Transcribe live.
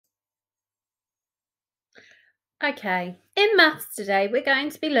Okay, in maths today, we're going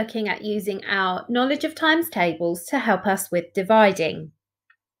to be looking at using our knowledge of times tables to help us with dividing.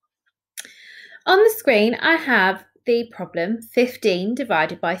 On the screen, I have the problem 15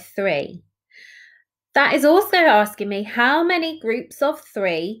 divided by 3. That is also asking me how many groups of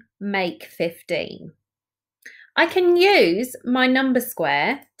 3 make 15. I can use my number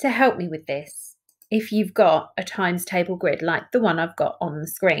square to help me with this if you've got a times table grid like the one I've got on the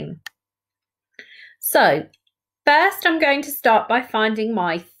screen. So, first, I'm going to start by finding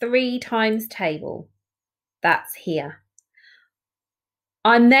my 3 times table. That's here.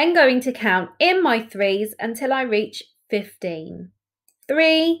 I'm then going to count in my 3s until I reach 15.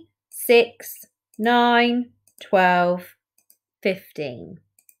 3, 6, 9, 12, 15.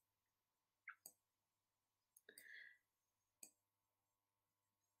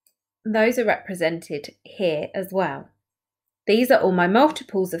 Those are represented here as well. These are all my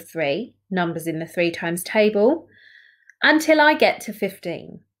multiples of 3, numbers in the 3 times table, until I get to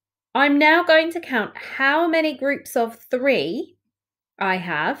 15. I'm now going to count how many groups of 3 I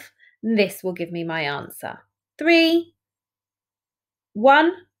have. This will give me my answer. 3,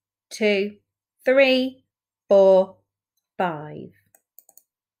 1, 2, 3, 4, 5.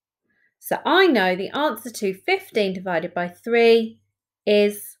 So I know the answer to 15 divided by 3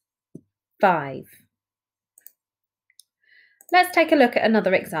 is 5. Let's take a look at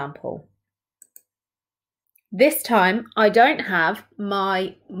another example. This time I don't have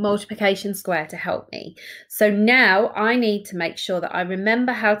my multiplication square to help me. So now I need to make sure that I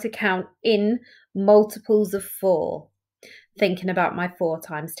remember how to count in multiples of 4, thinking about my 4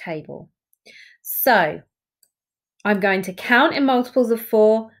 times table. So I'm going to count in multiples of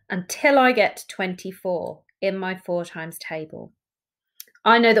 4 until I get to 24 in my 4 times table.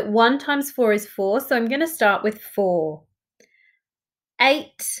 I know that 1 times 4 is 4, so I'm going to start with 4.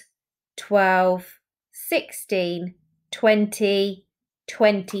 8, 12, 16, 20,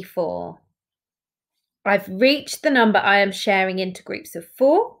 24. I've reached the number I am sharing into groups of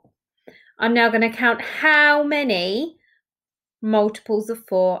 4. I'm now going to count how many multiples of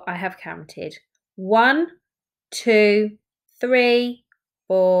 4 I have counted. 1, 2, 3,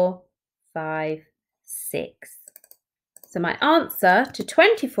 4, 5, 6. So my answer to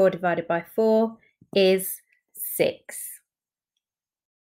 24 divided by 4 is 6.